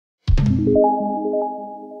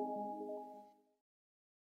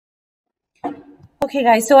Okay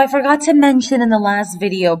guys, so I forgot to mention in the last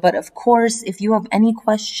video, but of course, if you have any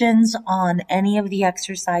questions on any of the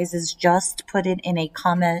exercises, just put it in a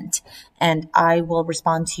comment and I will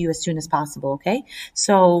respond to you as soon as possible, okay?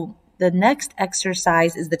 So the next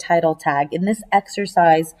exercise is the title tag. In this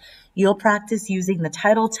exercise, you'll practice using the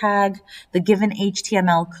title tag. The given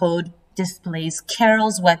HTML code displays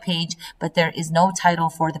Carol's webpage, but there is no title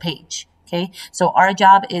for the page. Okay, so our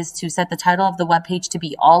job is to set the title of the web page to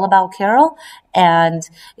be all about Carol. And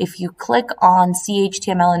if you click on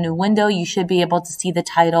CHTML in new window, you should be able to see the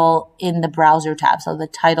title in the browser tab. So the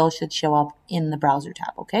title should show up in the browser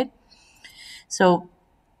tab, okay? So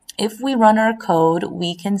if we run our code,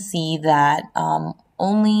 we can see that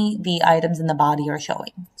only the items in the body are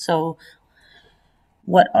showing. So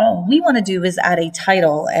what we want to do is add a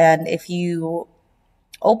title. And if you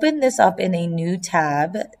open this up in a new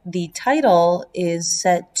tab, the title is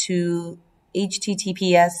set to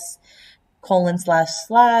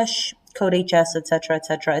https://CodeHS, etc.,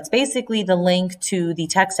 etc. It's basically the link to the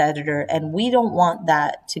text editor, and we don't want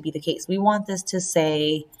that to be the case. We want this to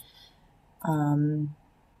say all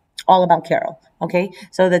about Carol. Okay,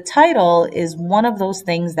 so the title is one of those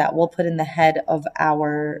things that we'll put in the head of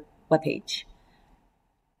our webpage.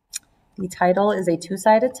 The title is a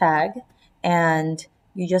two-sided tag, and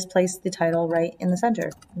you just place the title right in the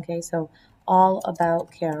center. Okay, so all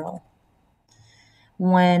about Carol.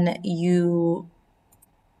 When you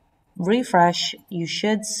refresh, you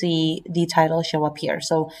should see the title show up here.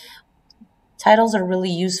 So titles are really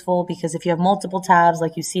useful because if you have multiple tabs,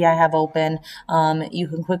 like you see I have open, you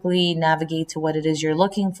can quickly navigate to what it is you're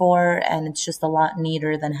looking for, and it's just a lot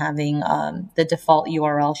neater than having the default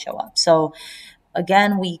URL show up. So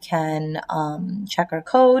again, we can check our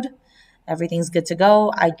code. Everything's good to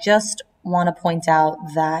go. I just want to point out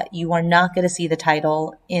that you are not going to see the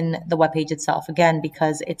title in the web page itself, again,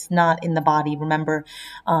 because it's not in the body. Remember,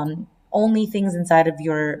 only things inside of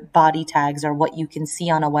your body tags are what you can see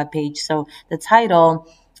on a web page. So the title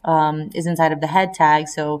is inside of the head tag,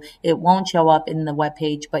 so it won't show up in the web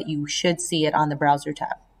page, but you should see it on the browser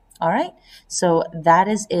tab. All right, so that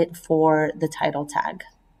is it for the title tag.